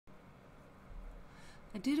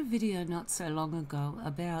I did a video not so long ago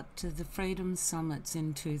about the Freedom Summits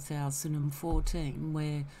in 2014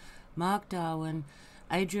 where Mark Darwin,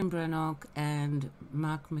 Adrian Brannock and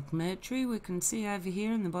Mark McMurtry, we can see over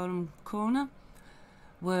here in the bottom corner,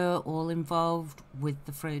 were all involved with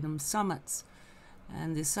the Freedom Summits.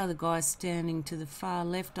 And this other guy standing to the far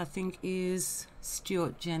left, I think, is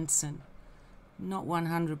Stuart Jensen. Not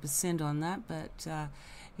 100% on that, but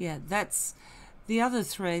yeah, that's the other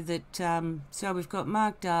three that, so we've got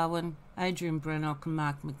Mark Darwin, Adrian Brannock and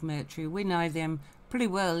Mark McMurtry. We know them pretty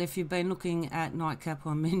well. If you've been looking at Nightcap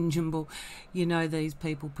or Minjimble, you know these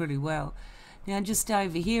people pretty well. Now just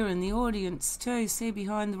over here in the audience too, see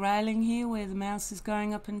behind the railing here where the mouse is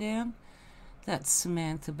going up and down? That's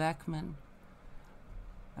Samantha Backman.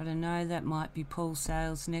 I don't know, that might be Paul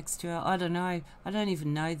Sales next to her. I don't know. I don't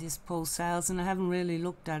even know this Paul Sales and I haven't really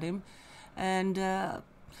looked at him. And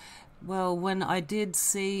well, when I did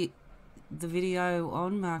see the video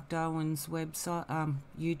on Mark Darwin's website,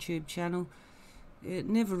 YouTube channel, it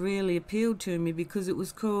never really appealed to me because it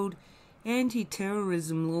was called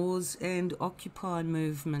Anti-Terrorism Laws and Occupy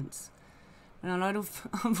Movements. And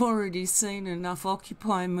I've already seen enough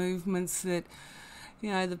Occupy movements that, you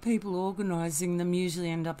know, the people organising them usually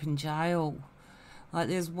end up in jail. Like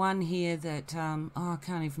there's one here that, oh, I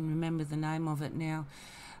can't even remember the name of it now,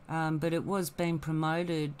 but it was being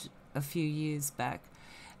promoted a few years back.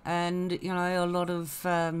 And, you know, a lot of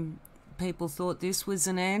people thought this was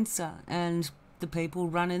an answer, and the people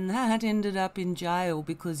running that ended up in jail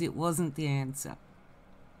because it wasn't the answer.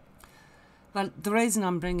 But the reason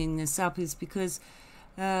I'm bringing this up is because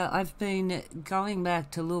I've been going back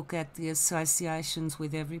to look at the associations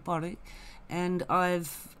with everybody, and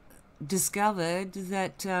I've discovered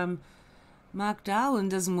that Mark Darwin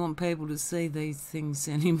doesn't want people to see these things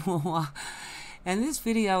anymore. And this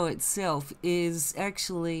video itself is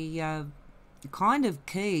actually kind of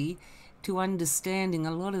key to understanding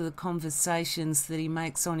a lot of the conversations that he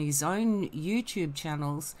makes on his own YouTube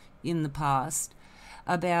channels in the past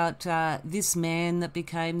about this man that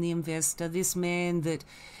became the investor, this man that,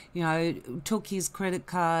 you know, took his credit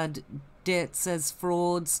card debts as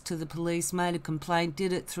frauds to the police, made a complaint,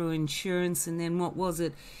 did it through insurance, and then what was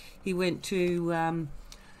it? He went to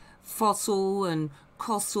Fossil and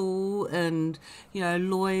Cossel and, you know,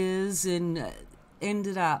 lawyers, and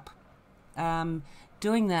ended up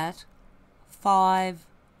doing that 5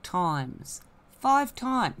 times. 5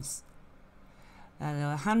 times. There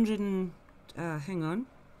were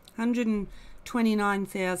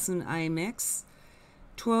 129,000 Amex,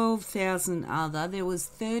 12,000 other. There was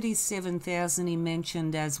 37,000 he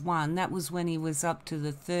mentioned as one. That was when he was up to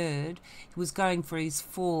the 3rd. He was going for his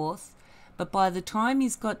 4th. But by the time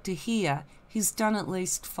he's got to here, he's done at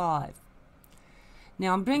least 5.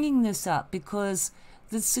 Now I'm bringing this up because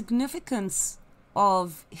the significance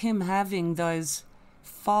of him having those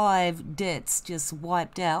 5 debts just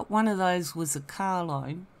wiped out, one of those was a car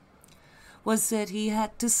loan, was that he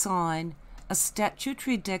had to sign a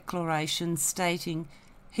statutory declaration stating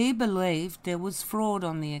he believed there was fraud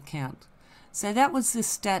on the account. So that was the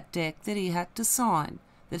stat dec that he had to sign,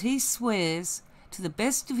 that he swears to the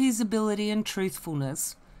best of his ability and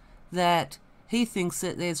truthfulness that he thinks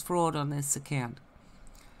that there's fraud on this account.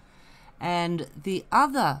 And the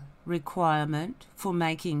other requirement for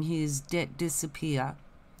making his debt disappear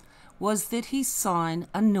was that he sign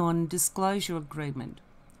a non-disclosure agreement.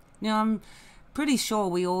 Now, I'm pretty sure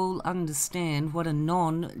we all understand what a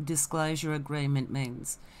non-disclosure agreement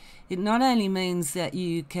means. It not only means that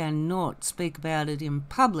you cannot speak about it in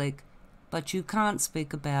public, but you can't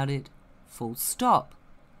speak about it full stop.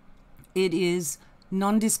 It is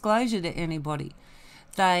non-disclosure to anybody.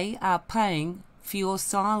 They are paying for your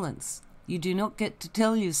silence. You do not get to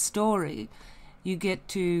tell your story. You get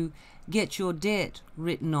to get your debt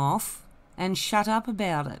written off and shut up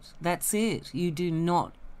about it. That's it. You do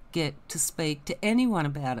not get to speak to anyone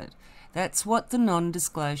about it. That's what the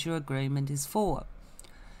non-disclosure agreement is for.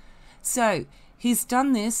 So he's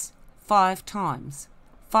done this 5 times.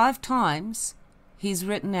 5 times he's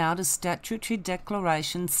written out a statutory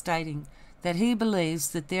declaration stating that he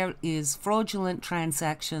believes that there is fraudulent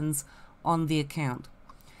transactions on the account.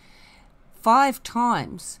 5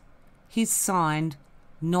 times he's signed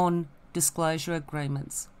non-disclosure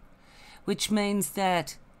agreements, which means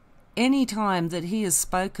that any time that he has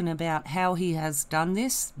spoken about how he has done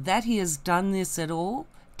this, that he has done this at all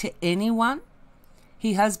to anyone,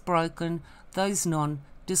 he has broken those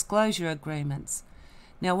non-disclosure agreements.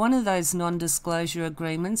 Now, one of those non-disclosure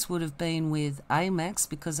agreements would have been with Amex,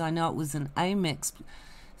 because I know it was an Amex,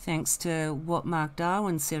 thanks to what Mark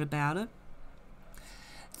Darwin said about it.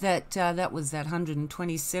 that was that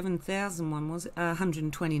 127,000 one, was it?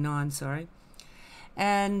 129, sorry.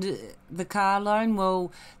 And the car loan,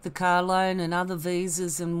 well, the car loan and other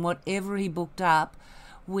visas and whatever he booked up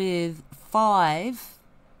with five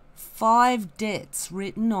debts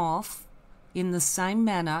written off in the same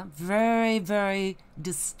manner, very, very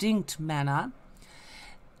distinct manner,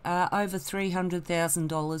 over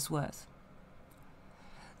 $300,000 worth.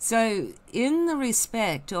 So in the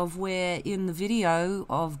respect of where in the video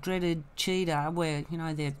of Dreaded Cheater, where, you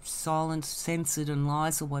know, they're silent, censored and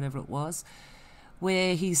lies or whatever it was,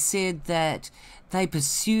 where he said that they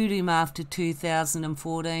pursued him after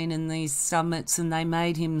 2014 in these summits and they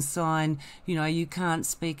made him sign, you know, you can't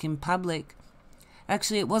speak in public.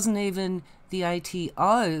 Actually, it wasn't even the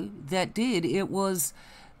ATO that did. It was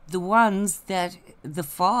the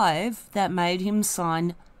 5 that made him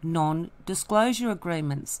sign non-disclosure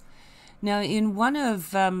agreements. Now, in one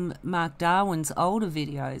of Mark Darwin's older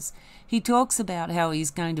videos, he talks about how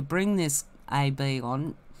he's going to bring this AB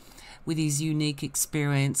on with his unique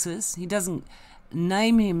experiences. He doesn't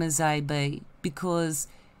name him as AB because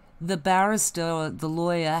the barrister, the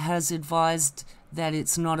lawyer, has advised that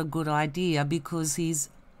it's not a good idea because he's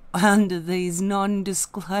under these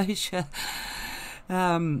non-disclosure.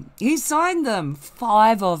 He signed them,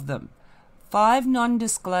 5 of them. 5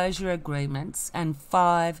 non-disclosure agreements and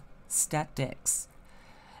 5 stat decks.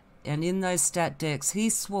 And in those stat decks, he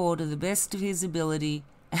swore to the best of his ability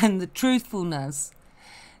and the truthfulness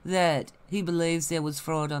that he believes there was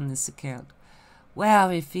fraud on this account. Wow,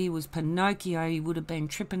 if he was Pinocchio, he would have been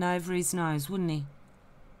tripping over his nose, wouldn't he?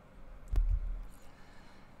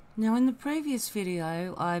 Now, in the previous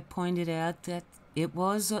video, I pointed out that it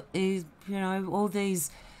was, you know, all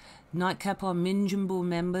these Nightcap or Minjimble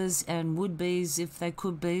members and would-bes, if they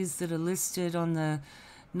could be's, that are listed on the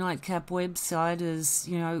Nightcap website as,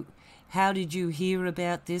 you know, how did you hear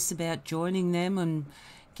about this, about joining them and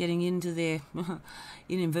getting into their,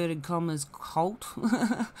 in inverted commas, cult?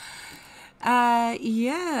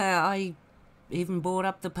 Yeah, I even brought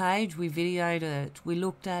up the page, we videoed it, we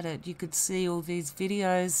looked at it, you could see all these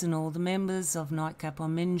videos and all the members of Nightcap or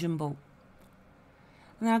Minjimble.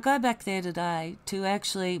 And I go back there today to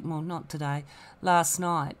actually, well, not today, last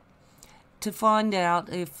night, to find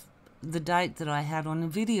out if the date that I had on the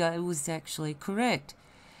video was actually correct.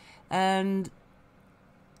 And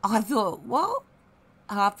I thought, well,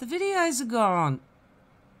 half the videos are gone.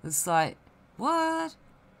 It's like, what?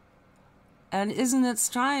 And isn't it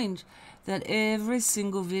strange that every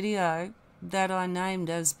single video that I named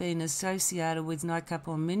as being associated with Nightcap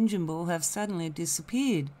or Minjimble have suddenly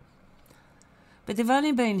disappeared? But they've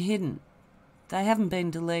only been hidden. They haven't been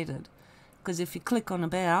deleted. Because if you click on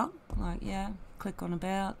about, like, yeah, click on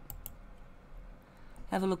about,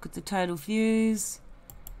 have a look at the total views,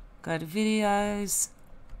 go to videos,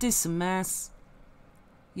 do some maths,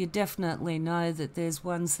 you definitely know that there's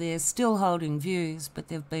ones there still holding views, but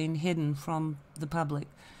they've been hidden from the public.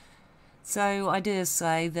 So I dare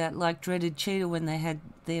say that, like Dreaded Cheater, when they had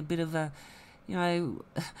their bit of a, you know,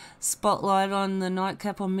 spotlight on the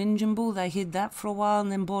Nightcap or Minjimble, they hid that for a while and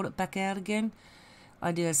then brought it back out again.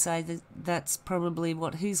 I dare say that that's probably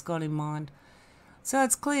what he's got in mind. So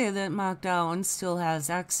it's clear that Mark Darwin still has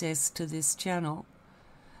access to this channel.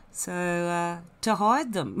 So to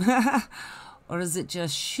hide them. Or is it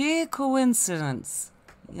just sheer coincidence?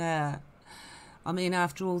 Yeah. I mean,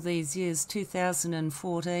 after all these years,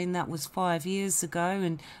 2014, that was 5 years ago,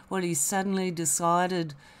 and what, he suddenly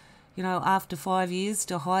decided, you know, after 5 years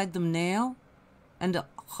to hide them now? And to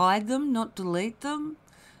hide them, not delete them?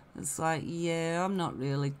 It's like, yeah, I'm not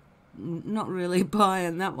really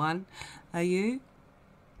buying that one. Are you?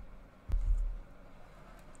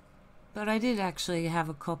 But I did actually have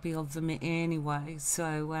a copy of them anyway,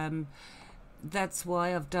 so that's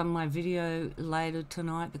why I've done my video later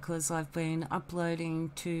tonight, because I've been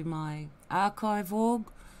uploading to my archive.org.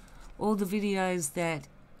 All the videos that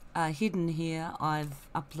are hidden here, I've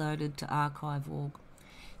uploaded to archive.org.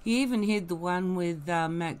 He even hid the one with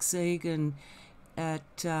Max Egan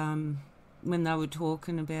at when they were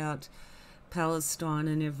talking about Palestine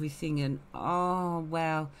and everything, and oh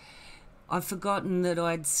wow, I've forgotten that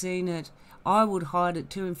I'd seen it. I would hide it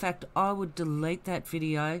too. In fact, I would delete that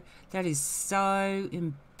video. That is so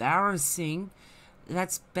embarrassing.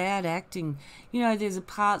 That's bad acting. You know, there's a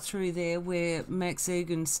part through there where Max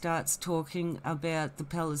Egan starts talking about the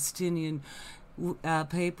Palestinian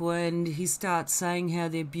people, and he starts saying how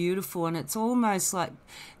they're beautiful, and it's almost like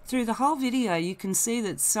through the whole video you can see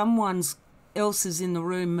that someone else is in the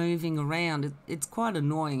room moving around. It's quite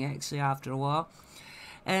annoying actually after a while.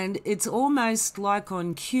 And it's almost like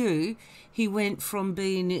on cue, he went from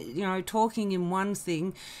being, you know, talking in one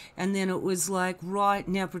thing, and then it was like, right,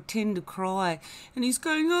 now pretend to cry. And he's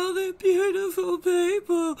going, oh, they're beautiful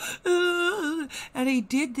people. And he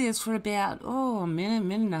did this for about, a minute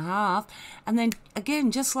and a half. And then,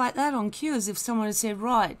 again, just like that on cue, as if someone had said,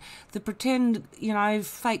 right, the pretend, you know,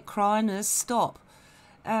 fake cryness, stop.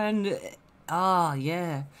 And,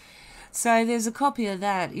 yeah. So there's a copy of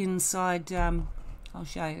that inside, I'll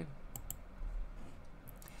show you.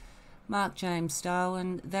 Mark James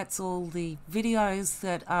Darwin. That's all the videos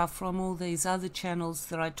that are from all these other channels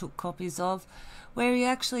that I took copies of, where he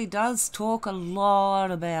actually does talk a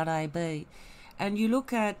lot about AB. And you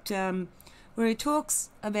look at where he talks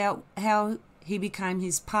about how he became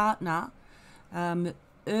his partner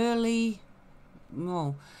early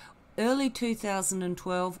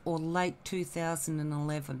 2012 or late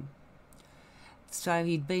 2011. So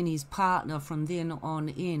he'd been his partner from then on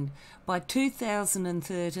in. By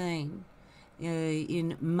 2013,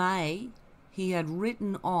 in May, he had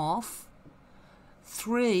written off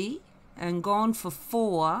 3 and gone for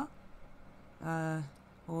 4,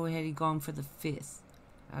 or had he gone for the 5th?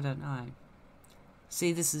 I don't know.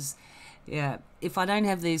 See, this is, if I don't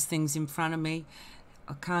have these things in front of me,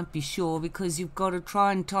 I can't be sure, because you've got to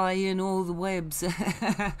try and tie in all the webs.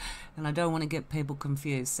 And I don't want to get people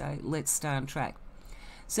confused, so let's stay on track.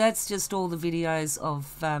 So that's just all the videos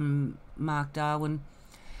of Mark Darwin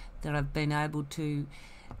that I've been able to...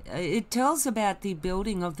 It tells about the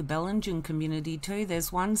building of the Bellingen community too.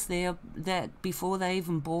 There's ones there that before they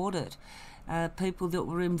even bought it, people that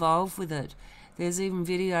were involved with it. There's even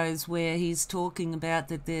videos where he's talking about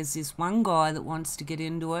that there's this one guy that wants to get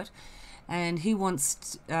into it, and he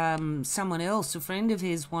wants someone else, a friend of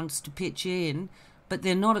his, wants to pitch in, but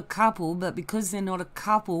they're not a couple. But because they're not a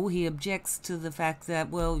couple, he objects to the fact that,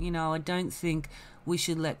 well, you know, I don't think we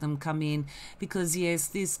should let them come in, because yes,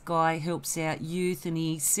 this guy helps out youth, and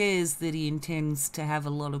he says that he intends to have a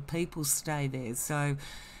lot of people stay there. So,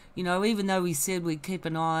 you know, even though we said we'd keep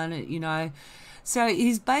an eye on it, you know, so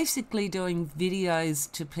he's basically doing videos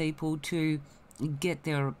to people to get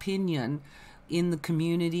their opinion in the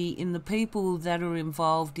community, in the people that are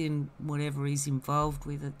involved in whatever he's involved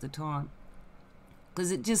with at the time. Because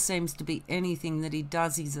it just seems to be anything that he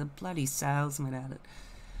does, he's a bloody salesman at it.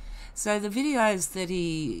 So the videos that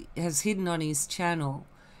he has hidden on his channel,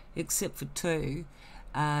 except for 2,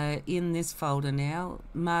 in this folder now,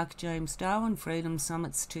 Mark James Darwin, Freedom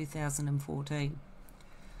Summits 2014.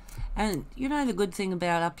 And you know, the good thing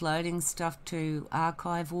about uploading stuff to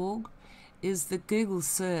archive.org is that Google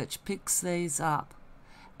search picks these up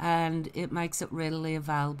and it makes it readily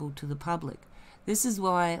available to the public. This is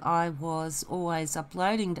why I was always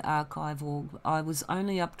uploading to archive.org. I was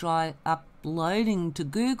only uploading to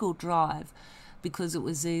Google Drive because it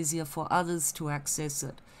was easier for others to access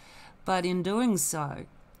it. But in doing so,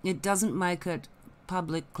 it doesn't make it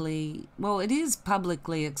publicly, well, it is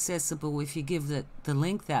publicly accessible if you give the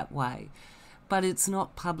link that way, but it's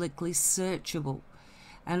not publicly searchable.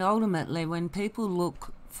 And ultimately, when people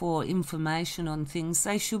look for information on things,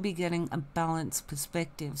 they should be getting a balanced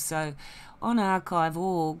perspective. So on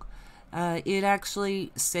archive.org, it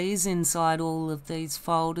actually sees inside all of these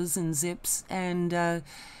folders and zips, and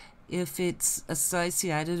if it's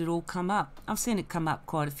associated, it'll come up. I've seen it come up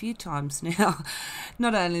quite a few times now.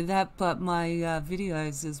 Not only that, but my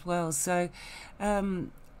videos as well. So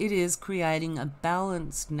it is creating a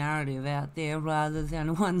balanced narrative out there rather than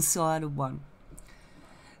a one-sided one.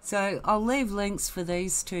 So I'll leave links for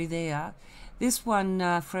these 2 there. This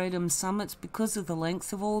one, Freedom Summits, because of the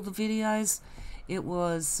length of all the videos, it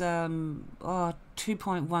was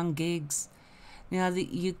 2.1 gigs. Now,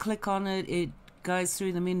 you click on it, it goes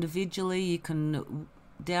through them individually. You can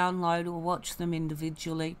download or watch them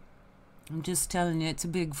individually. I'm just telling you, it's a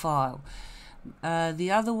big file. The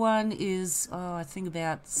other one is, I think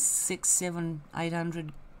about 600, 700,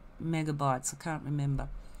 800 megabytes. I can't remember.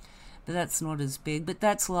 But that's not as big. But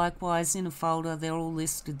that's likewise in a folder. They're all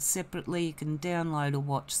listed separately. You can download or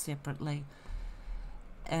watch separately.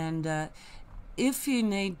 And if you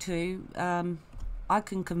need to, I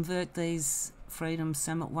can convert these Freedom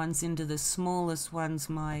Summit ones into the smallest ones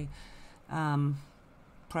my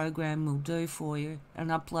program will do for you, and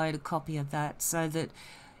upload a copy of that, so that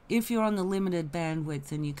if you're on the limited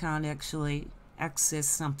bandwidth and you can't actually access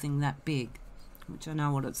something that big, which I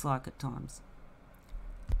know what it's like at times.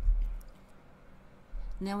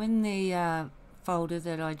 Now, in the folder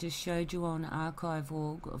that I just showed you on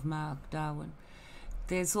archive.org of Mark Darwin,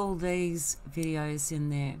 there's all these videos in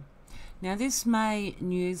there. Now, this May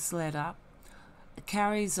newsletter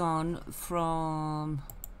carries on from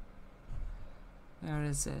Where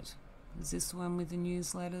is it? Is this the one with the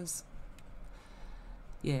newsletters?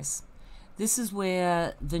 Yes. This is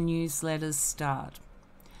where the newsletters start.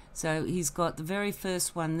 So he's got the very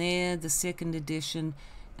first one there, the second edition,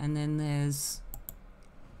 and then there's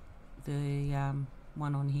the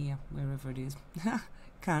one on here, wherever it is.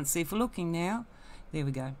 Can't see for looking now. There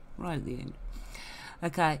we go, right at the end.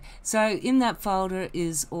 Okay, so in that folder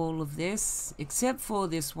is all of this, except for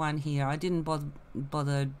this one here. I didn't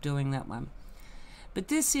bother doing that one. But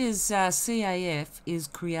this is CAF, is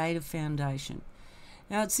Creative Foundation.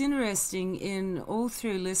 Now it's interesting, in all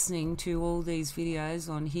through listening to all these videos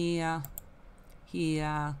on here,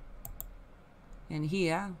 here, and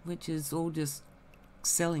here, which is all just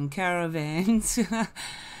selling caravans.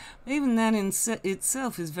 Even that in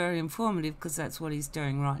itself is very informative, because that's what he's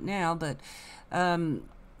doing right now. But and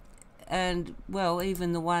well,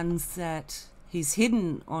 even the ones that he's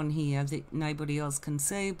hidden on here that nobody else can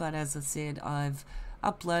see, but as I said, I've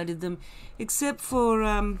uploaded them, except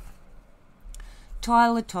for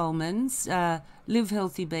Tyler Tolman's Live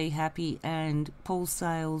Healthy, Be Happy, and Paul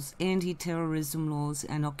Sales' Anti-Terrorism Laws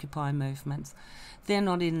and Occupy Movements. They're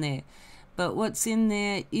not in there. But what's in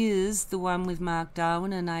there is the one with Mark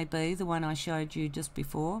Darwin and AB, the one I showed you just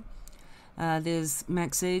before. There's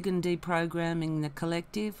Max Egan, Deprogramming the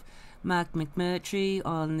Collective, Mark McMurtry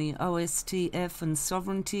on the OSTF and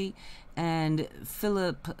Sovereignty, and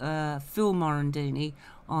Phil Morandini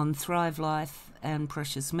on Thrive Life and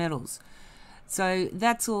Precious Metals. So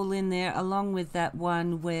that's all in there, along with that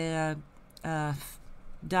one where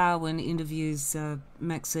Darwin interviews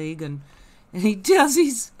Max Egan. And he does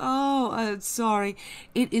his, sorry,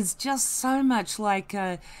 it is just so much like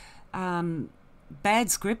bad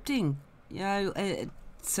scripting. You know,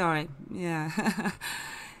 sorry, yeah.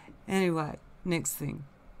 Anyway, next thing.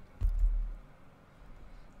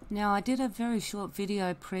 Now, I did a very short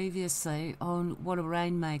video previously on what a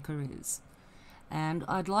Rainmaker is. And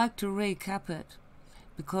I'd like to recap it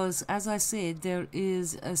because, as I said, there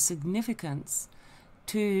is a significance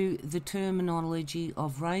to the terminology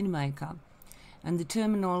of Rainmaker, and the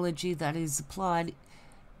terminology that is applied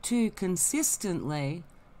to consistently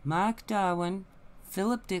Mark Darwin,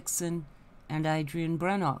 Philip Dixon, and Adrian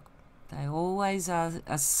Brannock. They always are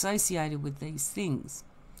associated with these things.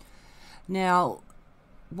 Now,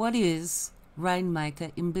 what is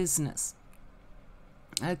Rainmaker in business?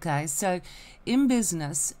 Okay, so in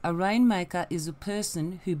business, a Rainmaker is a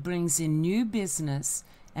person who brings in new business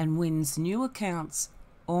and wins new accounts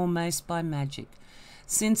almost by magic,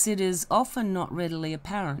 since it is often not readily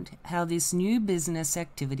apparent how this new business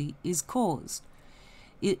activity is caused.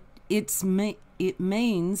 It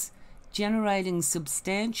means generating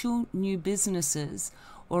substantial new businesses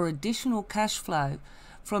or additional cash flow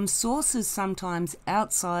from sources sometimes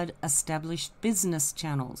outside established business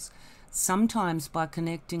channels, sometimes by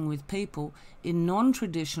connecting with people in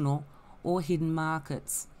non-traditional or hidden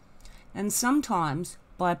markets, and sometimes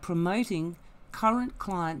by promoting current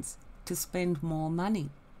clients to spend more money.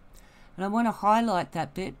 And I want to highlight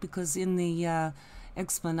that bit because in the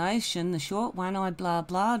explanation, the short one, I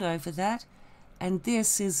blah-blahed over that, and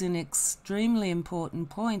this is an extremely important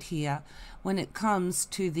point here when it comes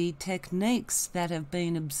to the techniques that have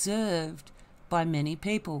been observed by many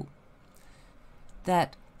people.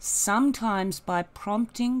 That sometimes by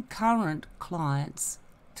prompting current clients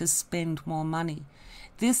to spend more money.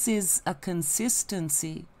 This is a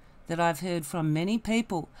consistency that I've heard from many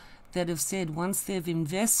people that have said once they've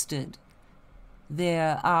invested,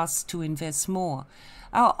 they're asked to invest more.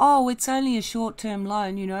 Oh, it's only a short-term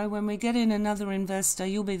loan, you know, when we get in another investor,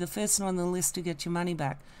 you'll be the first on the list to get your money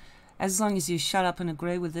back. As long as you shut up and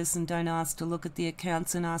agree with this and don't ask to look at the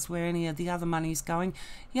accounts and ask where any of the other money's going,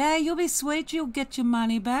 yeah, you'll be sweet, you'll get your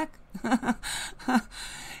money back.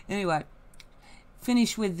 Anyway,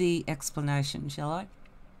 finish with the explanation, shall I?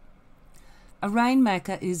 A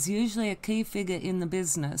Rainmaker is usually a key figure in the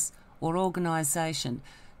business or organisation,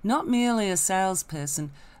 not merely a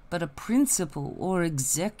salesperson, but a principal or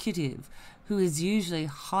executive who is usually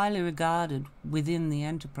highly regarded within the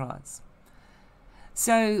enterprise.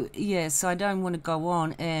 So, yes, I don't want to go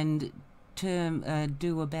on and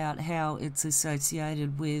do about how it's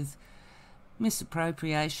associated with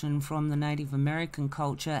misappropriation from the Native American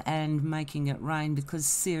culture and making it rain, because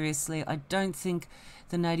seriously, I don't think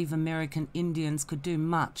the Native American Indians could do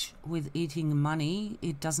much with eating money.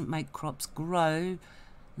 It doesn't make crops grow.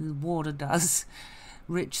 The water does.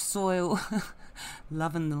 Rich soil,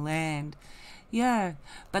 loving the land. Yeah,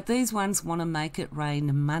 but these ones want to make it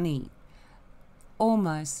rain money,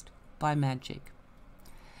 almost by magic.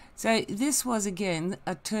 So this was again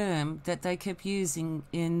a term that they kept using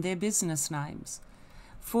in their business names.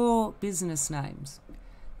 4 business names.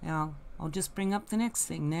 Now, I'll just bring up the next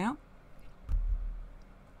thing now.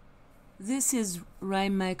 This is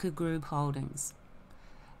Rainmaker Group Holdings,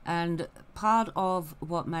 and part of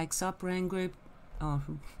what makes up Rainmaker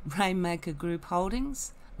Group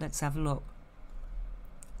Holdings, let's have a look.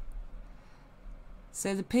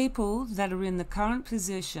 So the people that are in the current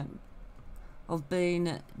position of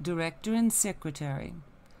being director and secretary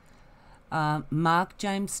are Mark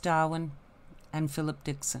James Darwin and Philip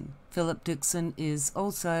Dixon. Philip Dixon is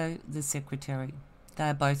also the secretary. They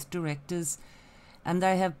are both directors, and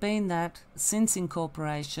they have been that since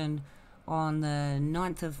incorporation on the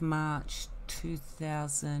 9th of March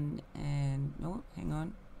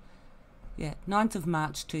 9th of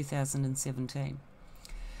March 2017.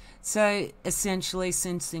 So essentially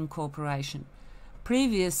since incorporation.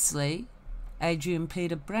 Previously, Adrian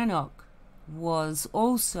Peter Brannock was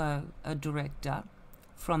also a director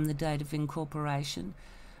from the date of incorporation,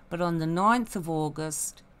 but on the 9th of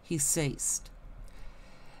August he ceased.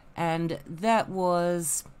 And that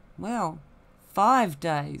was, well, 5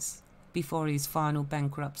 days before his final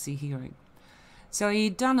bankruptcy hearing. So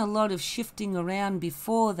he'd done a lot of shifting around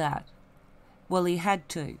before that. Well, he had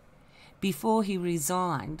to. Before he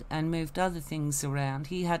resigned and moved other things around,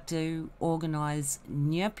 he had to organise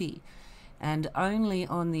Nyepi. And only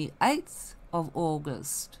on the 8th of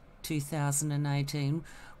August 2018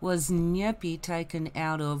 was Nyepi taken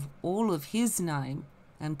out of all of his name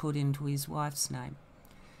and put into his wife's name.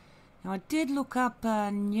 Now, I did look up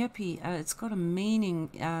Nyepi. It's got a meaning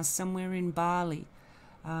somewhere in Bali.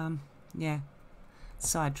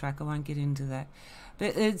 Sidetrack, I won't get into that.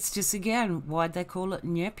 But it's just, again, why'd they call it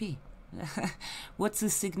Nyepi? What's the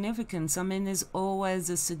significance? I mean, there's always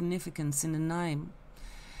a significance in a name.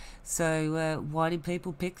 So why did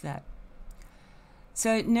people pick that?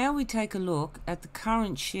 So now we take a look at the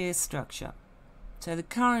current share structure. So the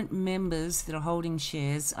current members that are holding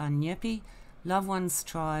shares are Nyepi, Loved Ones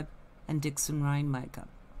Tribe, and Dixon Rainmaker.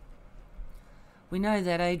 We know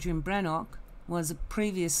that Adrian Brannock was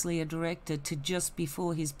previously a director to just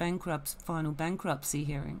before his final bankruptcy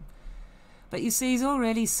hearing. But you see, he's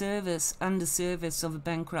already under service of a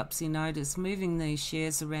bankruptcy notice. Moving these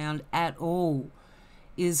shares around at all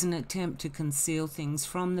is an attempt to conceal things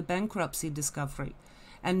from the bankruptcy discovery.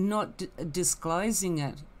 And not disclosing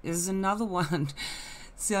it is another one.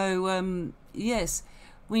 So, yes,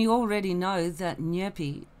 we already know that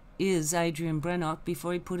Nyepi is Adrian Brannock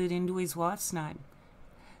before he put it into his wife's name.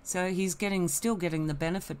 So he's still getting the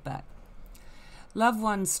benefit back. Loved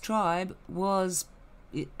Ones Tribe was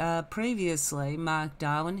previously Mark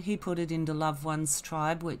Darwin. He put it into Loved Ones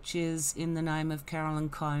Tribe, which is in the name of Carolyn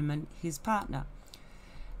Coleman, his partner.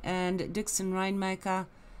 And Dixon Rainmaker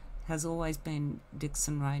has always been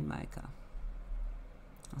Dixon Rainmaker.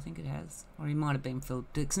 I think it has. Or he might have been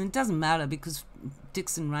Philip Dixon. It doesn't matter because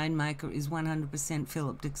Dixon Rainmaker is 100%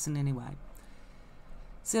 Philip Dixon anyway.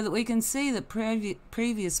 So that we can see that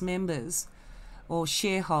previous members or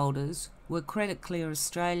shareholders were Credit Clear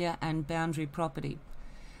Australia and Boundary Property.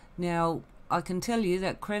 Now, I can tell you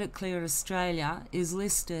that Credit Clear Australia is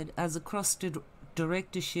listed as a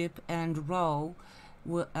cross-directorship and role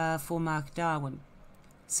for Mark Darwin.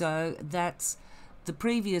 So that's the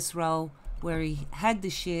previous role where he had the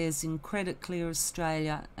shares in Credit Clear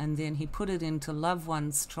Australia and then he put it into Loved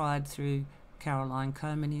Ones Tribe through Caroline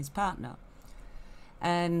Coleman, his partner.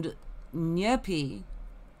 And Nyepi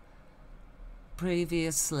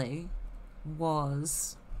previously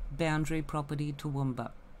was Boundary Property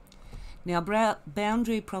Toowoomba. Now,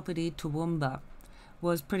 Boundary Property Toowoomba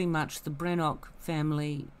was pretty much the Brannock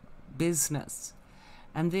family business.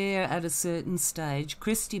 And there, at a certain stage,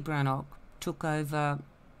 Christy Brannock took over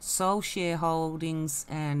sole shareholdings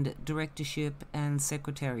and directorship and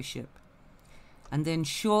secretaryship. And then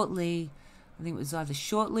shortly, I think it was either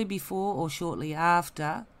shortly before or shortly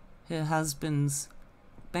after her husband's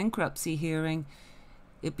bankruptcy hearing,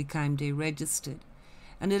 it became deregistered.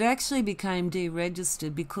 And it actually became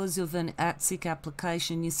deregistered because of an ATSIC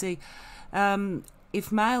application. You see,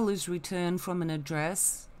 if mail is returned from an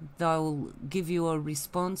address, they'll give you a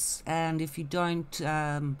response, and if you don't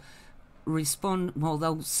respond, well,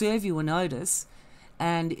 they'll serve you a notice,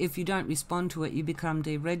 and if you don't respond to it, you become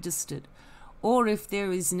deregistered. Or if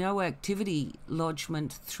there is no activity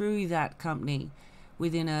lodgement through that company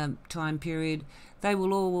within a time period, they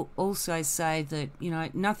will also say that, you know,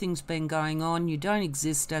 nothing's been going on, you don't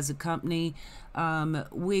exist as a company,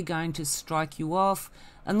 we're going to strike you off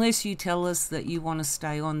unless you tell us that you want to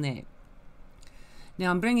stay on there.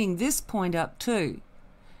 Now, I'm bringing this point up too,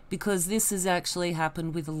 because this has actually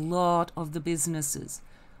happened with a lot of the businesses.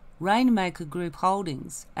 Rainmaker Group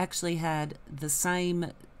Holdings actually had the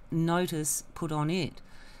same notice put on it,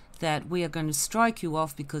 that we are going to strike you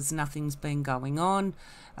off because nothing's been going on.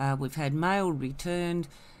 We've had mail returned,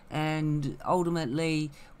 and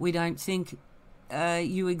ultimately we don't think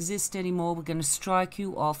you exist anymore. We're going to strike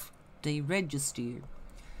you off, deregister you.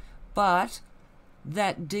 But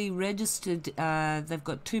that deregistered, they've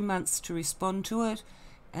got 2 months to respond to it,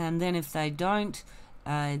 and then if they don't,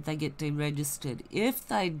 they get deregistered. If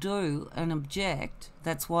they do and object,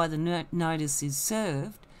 that's why the notice is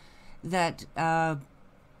served, that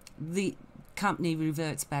the company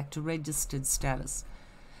reverts back to registered status.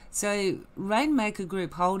 So Rainmaker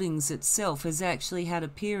Group Holdings itself has actually had a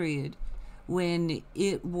period when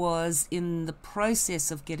it was in the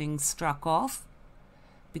process of getting struck off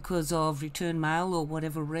because of return mail or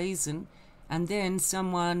whatever reason, and then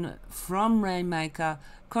someone from Rainmaker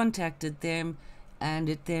contacted them and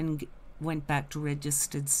it then went back to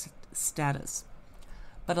registered status.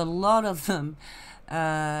 But a lot of them,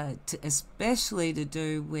 especially to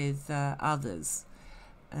do with others,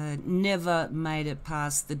 never made it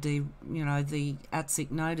past the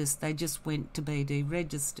ATSIC notice. They just went to be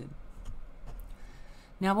deregistered.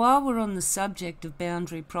 Now, while we're on the subject of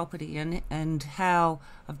boundary property and how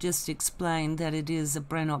I've just explained that it is a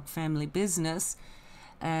Brennock family business,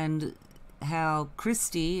 and how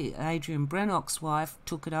Christy, Adrian Brennock's wife,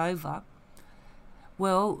 took it over,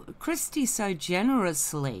 well, Christy so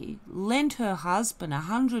generously lent her husband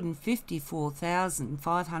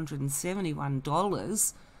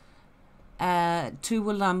 $154,571 to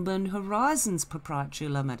Wollumbin Horizons Proprietary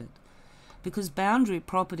Limited, because Boundary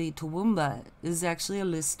Property Toowoomba is actually a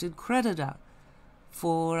listed creditor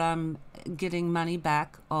for getting money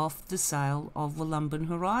back off the sale of Wollumbin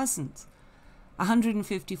Horizons.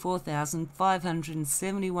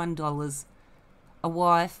 $154,571 a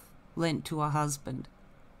wife lent to her husband,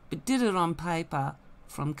 but did it on paper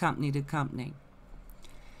from company to company.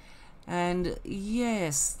 And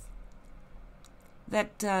yes,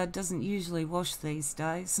 that doesn't usually wash these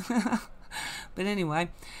days. But anyway,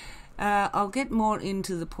 I'll get more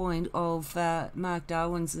into the point of Mark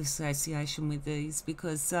Darwin's association with these,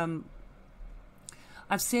 because I've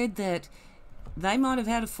said that they might have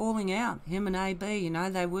had a falling out, him and AB,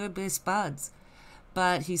 they were best buds,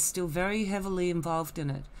 but he's still very heavily involved in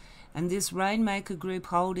it. And this Rainmaker Group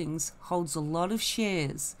Holdings holds a lot of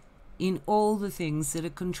shares in all the things that are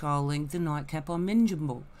controlling the Nightcap on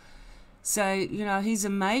Minjimble. So, he's a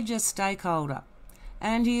major stakeholder,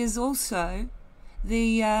 and he is also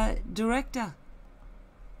the director.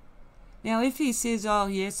 Now, if he says, oh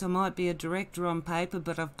yes, I might be a director on paper,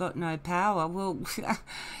 but I've got no power, well,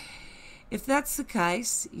 if that's the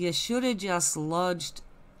case, you should have just lodged,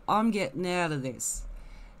 I'm getting out of this.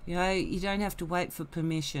 You don't have to wait for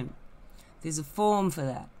permission. There's a form for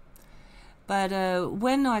that. But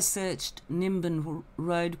when I searched Nimbin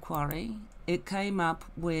Road Quarry, it came up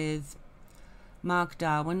with Mark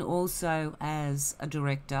Darwin also as a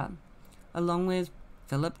director, along with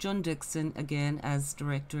Philip John Dixon again as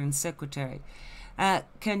director and secretary.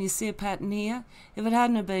 Can you see a pattern here? If it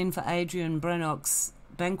hadn't have been for Adrian Brennock's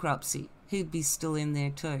bankruptcy, he'd be still in there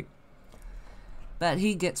too. But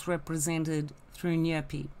he gets represented through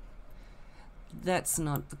Nyepi. That's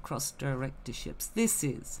not the cross directorships. This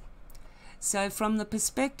is. So from the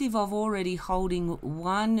perspective of already holding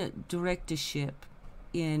one directorship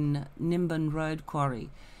in Nimbin Road Quarry,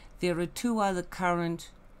 there are 2 other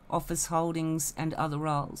current office holdings and other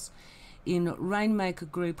roles in Rainmaker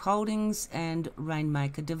Group Holdings and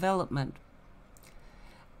Rainmaker Development.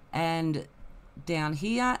 And down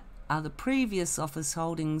here are the previous office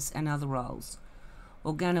holdings and other roles: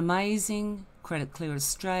 Organamazing, Credit Clear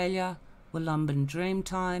Australia, Wollumbin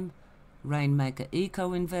Dreamtime, Rainmaker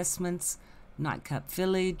Eco Investments, Nightcap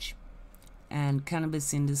Village, and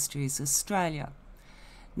Cannabis Industries Australia.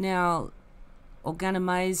 Now,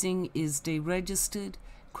 Organamazing is deregistered,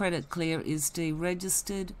 Credit Clear is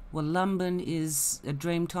deregistered, Wollumbin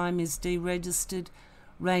Dreamtime is deregistered,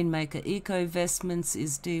 Rainmaker Eco Investments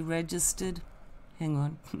is deregistered. Hang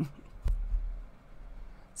on.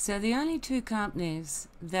 So the only 2 companies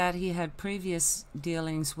that he had previous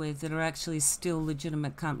dealings with that are actually still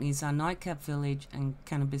legitimate companies are Nightcap Village and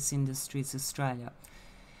Cannabis Industries Australia.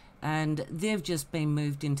 And they've just been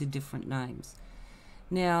moved into different names.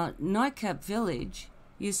 Now, Nightcap Village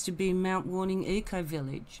used to be Mount Warning Eco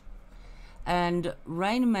Village, and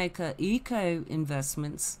Rainmaker Eco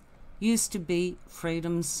Investments used to be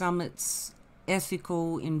Freedom Summit's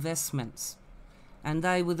Ethical Investments, and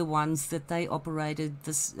they were the ones that they operated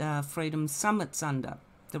the Freedom Summits under,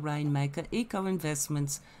 the Rainmaker Eco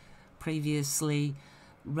Investments, previously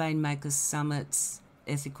Rainmaker Summits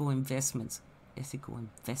ethical investments. Ethical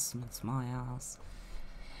investments, my ass.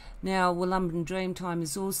 Now, Wollumban Dreamtime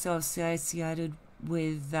is also associated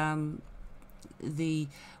with the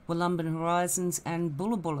Wollumban Horizons and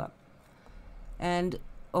Bulla Bulla. And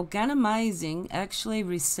Organamazing actually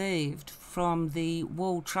received from the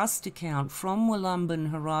Wall Trust account from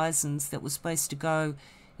Wollumban Horizons that was supposed to go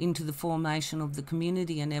into the formation of the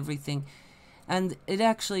community and everything. And it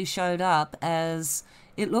actually showed up as,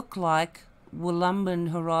 it looked like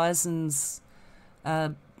Wollumban Horizons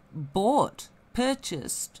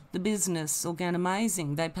purchased the business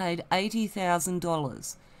Organamazing. They paid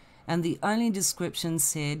 $80,000 and the only description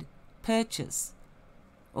said purchase.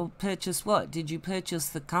 Or purchase what? Did you purchase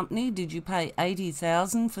the company? Did you pay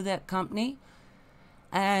 $80,000 for that company?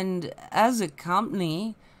 And as a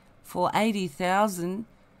company, for $80,000,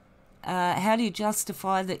 how do you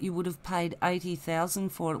justify that you would have paid $80,000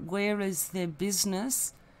 for it? Where is their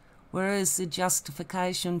business? Where is the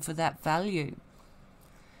justification for that value?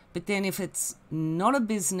 But then if it's not a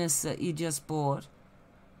business that you just bought,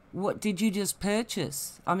 what did you just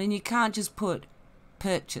purchase? I mean, you can't just put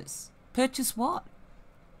purchase. Purchase what?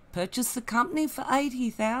 Purchase the company for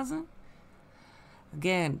 $80,000?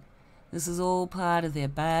 Again, this is all part of their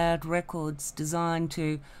bad records designed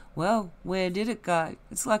to, well, where did it go?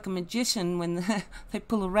 It's like a magician when they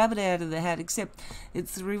pull a rabbit out of the hat, except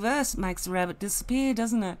it's the reverse. It makes the rabbit disappear,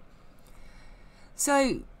 doesn't it?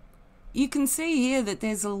 So you can see here that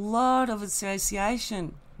there's a lot of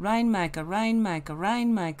association. Rainmaker, Rainmaker,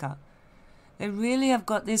 Rainmaker. They really have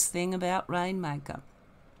got this thing about Rainmaker.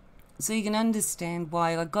 So you can understand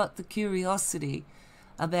why I got the curiosity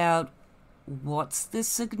about what's the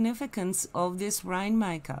significance of this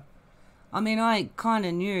Rainmaker. I mean, I kind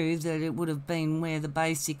of knew that it would have been where the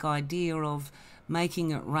basic idea of making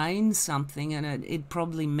it rain something, and it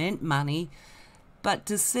probably meant money. But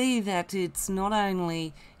to see that it's not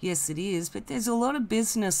only, yes it is, but there's a lot of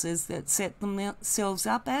businesses that set themselves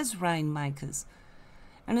up as rainmakers.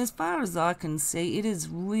 And as far as I can see, it is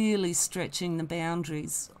really stretching the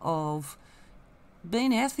boundaries of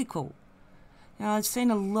being ethical. Now, I've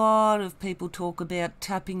seen a lot of people talk about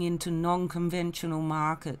tapping into non-conventional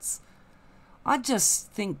markets. I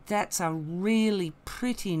just think that's a really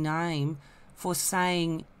pretty name for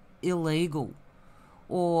saying illegal,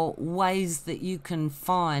 or ways that you can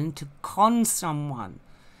find to con someone.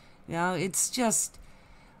 You know, it's just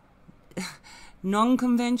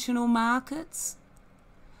non-conventional markets.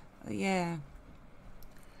 Yeah.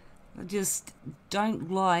 I just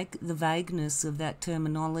don't like the vagueness of that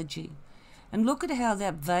terminology. And look at how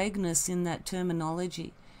that vagueness in that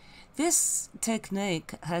terminology. This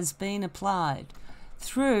technique has been applied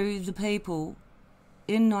through the people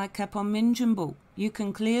in Nightcap on Minjimble. You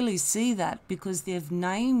can clearly see that because they've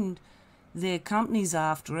named their companies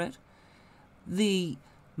after it. The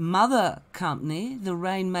mother company, the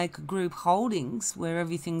Rainmaker Group Holdings, where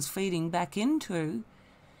everything's feeding back into,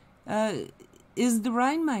 is the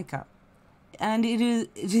Rainmaker. And it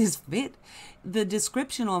is fit. The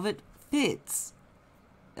description of it fits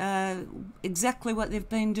exactly what they've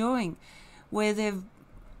been doing, where they've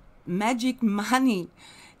magic money.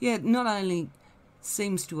 Yeah, not only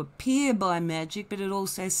seems to appear by magic, but it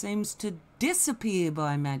also seems to disappear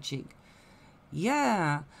by magic.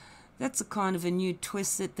 Yeah, that's a kind of a new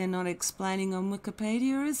twist that they're not explaining on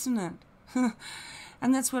Wikipedia, isn't it?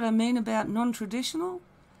 And that's what I mean about non-traditional.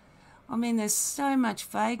 I mean, there's so much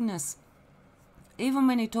vagueness. Even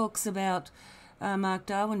when he talks about, Mark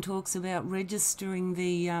Darwin talks about registering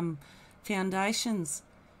the foundations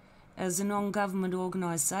as a non-government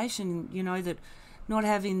organisation, you know, that not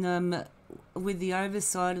having them with the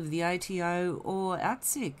oversight of the ATO or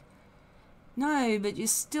ATSIC. No, but you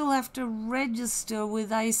still have to register with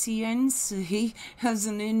ACNC as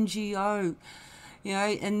an NGO, you know,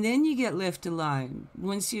 and then you get left alone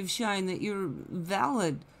once you've shown that you're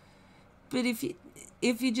valid. But if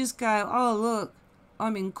you just go, oh, look,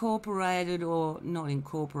 I'm incorporated or not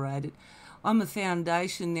incorporated, I'm a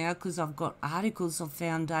foundation now because I've got articles of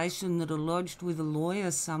foundation that are lodged with a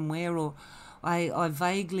lawyer somewhere, or I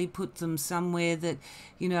vaguely put them somewhere that,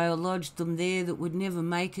 you know, lodged them there that would never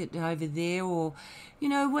make it over there, or, you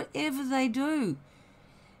know, whatever they do.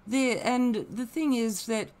 And the thing is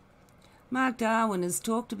that Mark Darwin has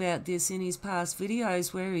talked about this in his past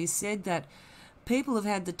videos, where he said that people have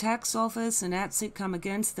had the tax office and ATSIC come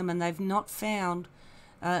against them, and they've not found,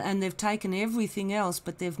 and they've taken everything else,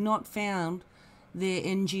 but they've not found their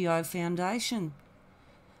NGO foundation.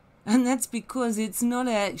 And that's because it's not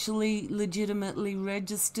actually legitimately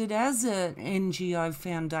registered as an NGO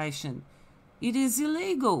foundation. It is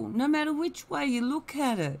illegal, no matter which way you look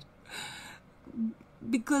at it.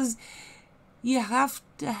 Because You have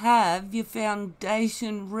to have your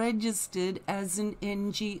foundation registered as an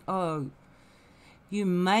NGO. You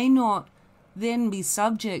may not then be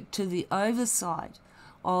subject to the oversight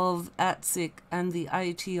of ATSIC and the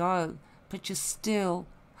ATO, but you still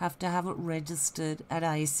have to have it registered at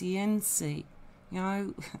ACNC,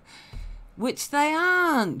 which they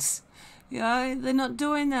aren't. They're not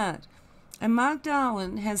doing that. And Mark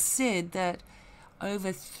Darwin has said that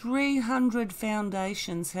over 300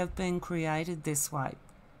 foundations have been created this way.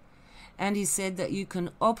 And he said that you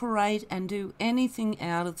can operate and do anything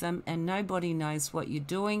out of them and nobody knows what you're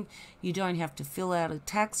doing. You don't have to fill out a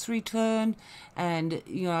tax return and,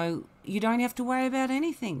 you don't have to worry about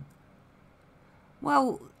anything.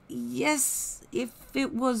 Well, yes, if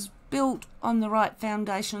it was built on the right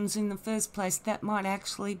foundations in the first place, that might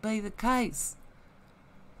actually be the case.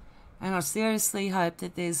 And I seriously hope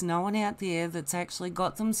that there's no one out there that's actually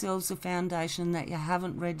got themselves a foundation that you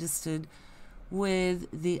haven't registered with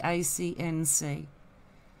the ACNC.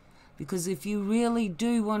 Because if you really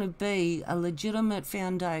do want to be a legitimate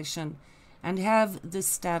foundation and have the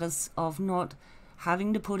status of not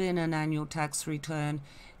having to put in an annual tax return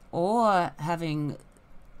or having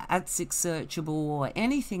ATSIC searchable or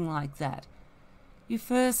anything like that, you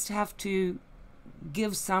first have to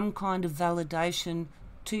give some kind of validation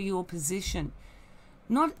to your position.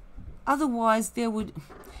 Not otherwise there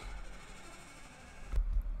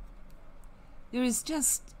is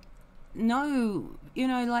just no,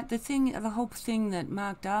 like the whole thing that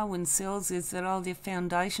Mark Darwin sells is that, they're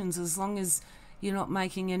foundations as long as you're not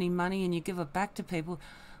making any money and you give it back to people.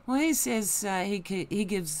 Well, he says he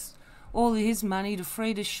gives all of his money to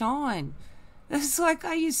Free to Shine. It's like,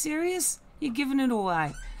 are you serious? You're giving it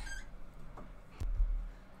away.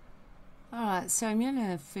 Alright, so I'm going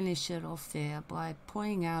to finish it off there by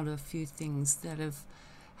pointing out a few things that have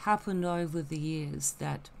happened over the years,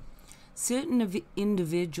 that certain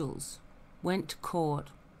individuals went to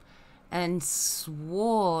court and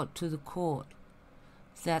swore to the court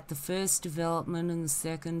that the first development and the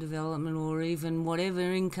second development, or even whatever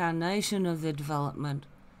incarnation of the development,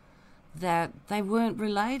 that they weren't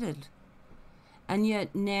related. And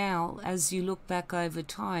yet now, as you look back over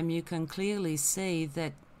time, you can clearly see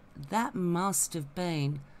that that must have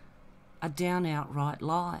been a down outright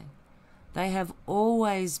lie. They have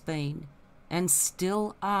always been and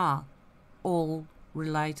still are all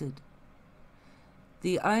related.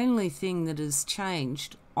 The only thing that has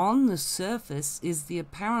changed on the surface is the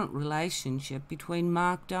apparent relationship between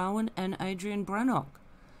Mark Darwin and Adrian Brannock,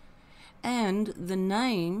 and the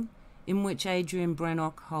name in which Adrian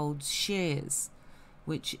Brannock holds shares,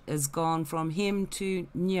 which has gone from him to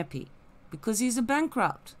Nyepi, because he's a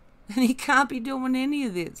bankrupt and he can't be doing any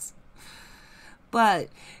of this. But,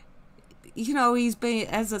 he's been,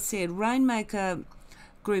 as I said, Rainmaker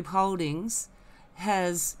Group Holdings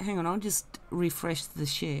has, hang on, I'll just refresh the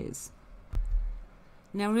shares.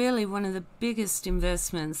 Now, really, one of the biggest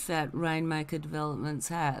investments that Rainmaker Developments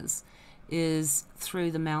has is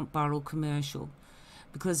through the Mount Burrell Commercial,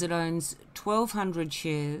 because it owns 1,200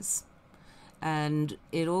 shares, and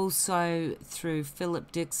it also, through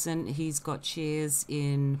Philip Dixon, he's got shares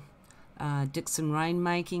in Dixon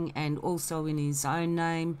Rainmaking and also in his own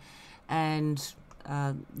name, and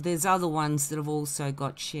there's other ones that have also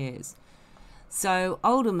got shares. So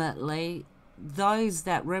ultimately, those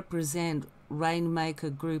that represent Rainmaker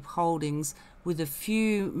Group Holdings, with a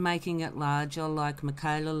few making it larger, like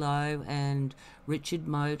Michaela Lowe and Richard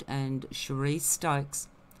Moat and Cherise Stokes,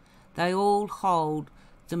 they all hold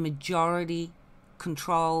the majority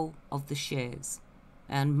control of the shares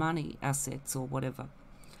and money, assets, or whatever.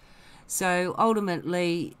 So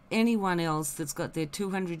ultimately, anyone else that's got their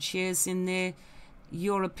 200 shares in there,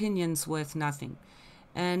 your opinion's worth nothing.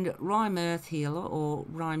 And Rhyme Earth Healer, or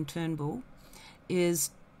Rhyme Turnbull,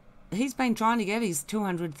 he's been trying to get his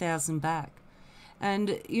 200,000 back.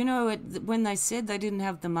 And, when they said they didn't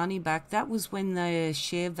have the money back, that was when their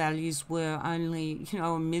share values were only,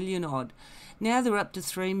 $1 million odd. Now they're up to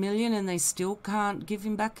 3 million and they still can't give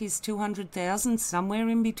him back his 200,000, somewhere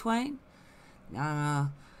in between. I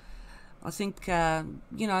think,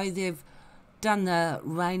 they've done the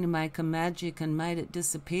Rainmaker magic and made it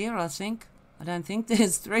disappear, I think. I don't think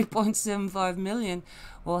there's 3.75 million.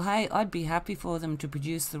 Well, hey, I'd be happy for them to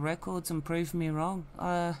produce the records and prove me wrong.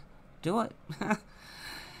 Do it.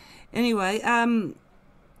 Anyway, hang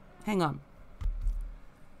on.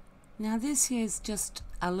 Now this here's just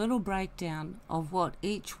a little breakdown of what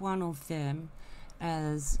each one of them,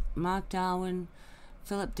 as Mark Darwin,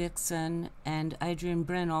 Philip Dixon and Adrian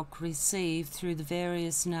Brannock, received through the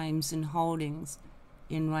various names and holdings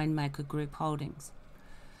in Rainmaker Group Holdings.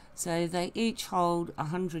 So they each hold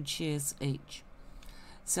 100 shares each.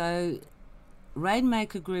 So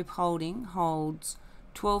Rainmaker Group Holding holds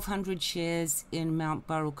 1,200 shares in Mount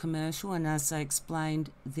Burrell Commercial, and as I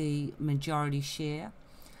explained, the majority share.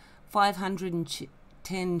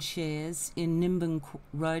 510 shares in Nimbin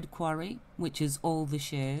Road Quarry, which is all the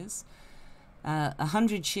shares.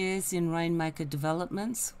 100 shares in Rainmaker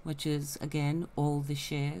Developments, which is, again, all the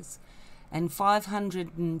shares. And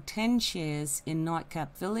 510 shares in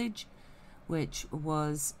Nightcap Village, which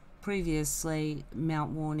was previously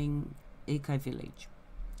Mount Warning Eco Village.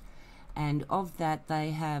 And of that,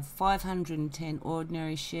 they have 510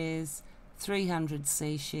 ordinary shares, 300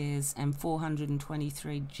 C shares, and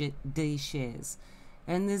 423 D shares.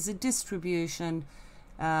 And there's a distribution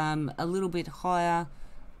a little bit higher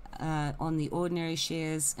on the ordinary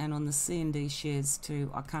shares and on the C and D shares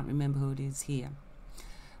too. I can't remember who it is here.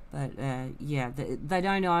 But yeah, they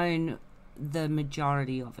don't own the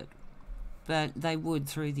majority of it, but they would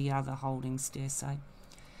through the other holdings, dare say.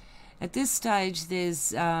 At this stage, there's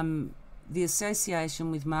the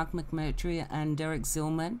association with Mark McMurtry and Derek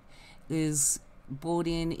Zillman is brought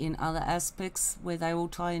in other aspects where they all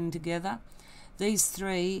tie in together. These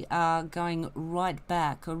three are going right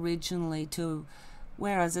back originally to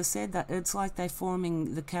where, as I said, that it's like they're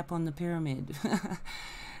forming the cap on the pyramid.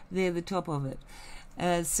 They're the top of it.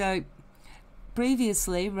 So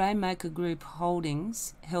previously, Rainmaker Group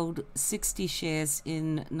Holdings held 60 shares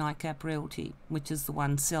in Nightcap Realty, which is the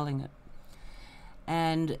one selling it.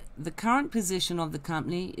 And the current position of the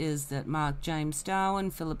company is that Mark James Darwin,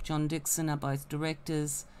 Philip John Dixon are both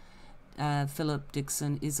directors. Philip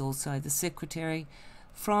Dixon is also the secretary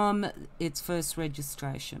from its first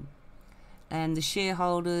registration. And the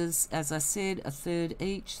shareholders, as I said, a third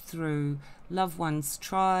each through Loved Ones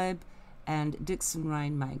Tribe and Dixon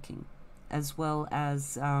Rainmaking, as well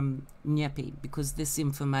as Nyepi, because this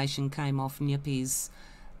information came off Nyepi's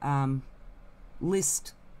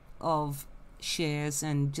list of shares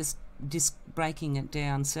and just breaking it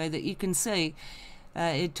down so that you can see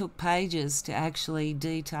it took pages to actually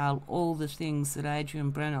detail all the things that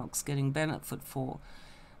Adrian Brennock's getting benefit for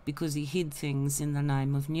because he hid things in the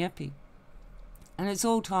name of Nyepi. And it's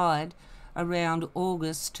all tied around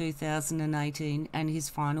August 2018 and his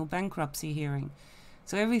final bankruptcy hearing.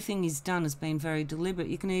 So everything he's done has been very deliberate.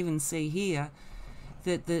 You can even see here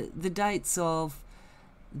that the dates of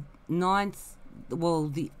the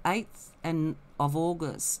 8th of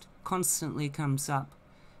August constantly comes up,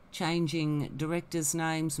 changing directors'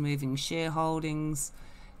 names, moving shareholdings.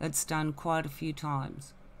 It's done quite a few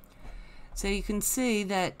times. So you can see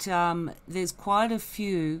that there's quite a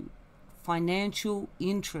few financial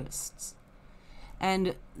interests.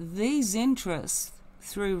 And these interests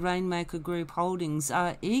through Rainmaker Group Holdings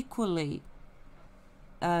are equally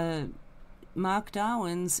Mark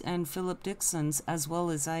Darwin's and Philip Dixon's, as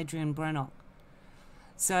well as Adrian Brennock.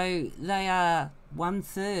 So they are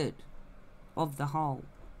 1/3 of the whole.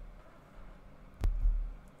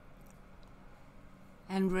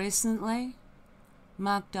 And recently,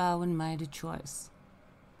 Mark Darwin made a choice.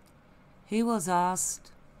 He was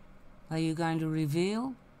asked, are you going to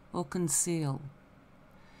reveal or conceal?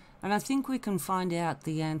 And I think we can find out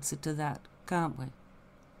the answer to that, can't we?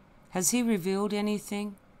 Has he revealed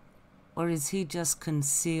anything, or is he just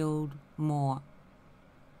concealed more?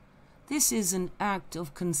 This is an act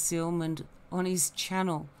of concealment on his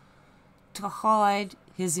channel to hide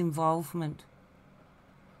his involvement,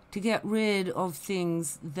 to get rid of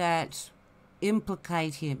things that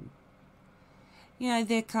implicate him. You know,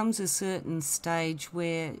 there comes a certain stage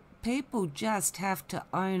where people just have to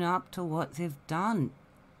own up to what they've done.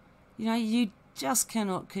 You know, you just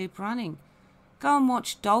cannot keep running. Go and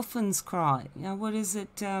watch dolphins cry. You know, what is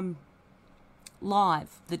it?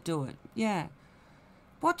 Live that do it. Yeah.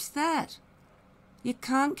 Watch that. You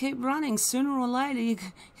can't keep running. Sooner or later,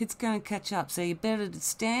 it's going to catch up. So you better to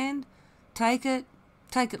stand, take it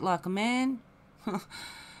like a man.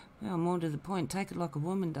 Well, more to the point, take it like a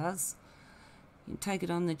woman does. You take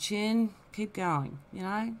it on the chin, keep going, you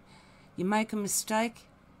know. You make a mistake,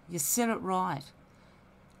 you set it right.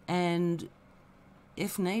 And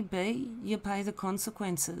if need be, you pay the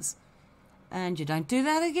consequences. And you don't do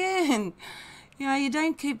that again. You know, you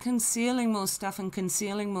don't keep concealing more stuff and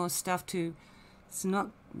concealing more stuff to... It's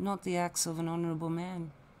not the acts of an honourable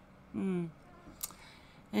man.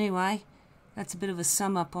 Anyway, that's a bit of a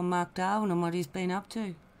sum up on Mark Darwin and what he's been up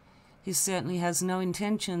to. He certainly has no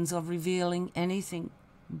intentions of revealing anything,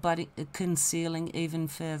 but concealing even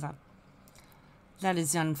further. That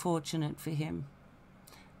is unfortunate for him.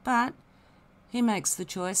 But he makes the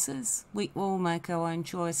choices. We all make our own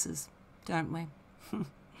choices, don't we?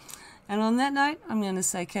 And on that note, I'm going to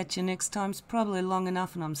say catch you next time. It's probably long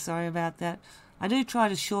enough, and I'm sorry about that. I do try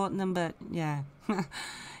to shorten them, but yeah.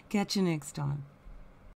 Catch you next time.